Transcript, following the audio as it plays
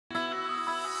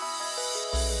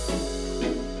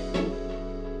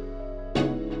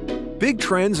Big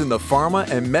trends in the pharma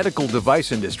and medical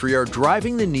device industry are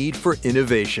driving the need for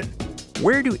innovation.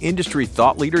 Where do industry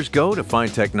thought leaders go to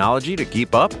find technology to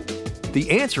keep up? The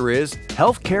answer is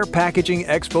Healthcare Packaging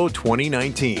Expo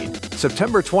 2019,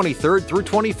 September 23rd through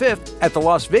 25th at the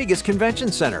Las Vegas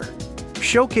Convention Center.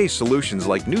 Showcase solutions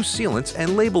like new sealants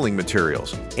and labeling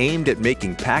materials aimed at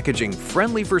making packaging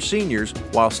friendly for seniors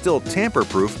while still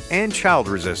tamper-proof and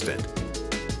child-resistant.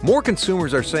 More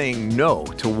consumers are saying no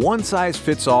to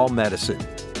one-size-fits-all medicine.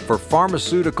 For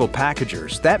pharmaceutical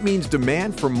packagers, that means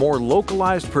demand for more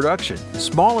localized production,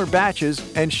 smaller batches,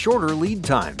 and shorter lead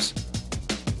times.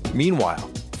 Meanwhile,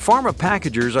 pharma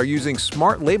packagers are using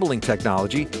smart labeling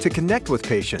technology to connect with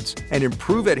patients and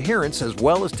improve adherence as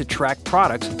well as to track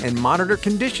products and monitor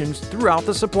conditions throughout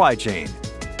the supply chain.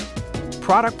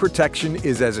 Product protection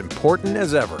is as important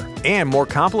as ever and more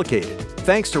complicated,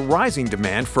 thanks to rising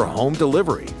demand for home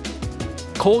delivery.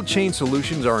 Cold chain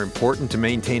solutions are important to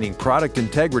maintaining product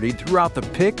integrity throughout the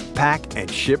pick, pack, and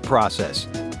ship process.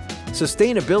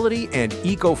 Sustainability and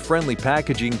eco-friendly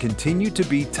packaging continue to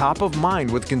be top of mind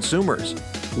with consumers.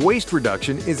 Waste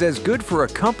reduction is as good for a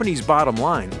company's bottom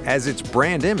line as its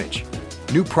brand image.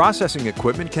 New processing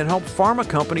equipment can help pharma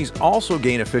companies also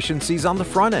gain efficiencies on the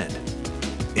front end.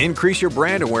 Increase your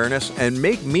brand awareness and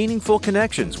make meaningful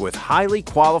connections with highly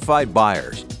qualified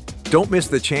buyers. Don't miss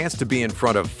the chance to be in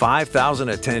front of 5,000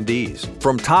 attendees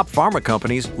from top pharma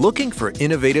companies looking for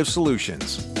innovative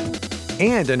solutions.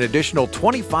 And an additional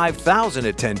 25,000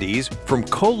 attendees from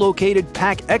co-located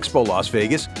Pack Expo Las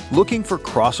Vegas looking for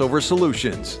crossover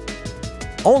solutions.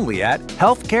 Only at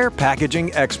Healthcare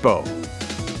Packaging Expo.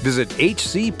 Visit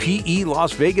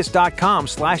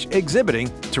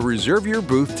hcpelasvegas.com/exhibiting to reserve your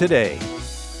booth today.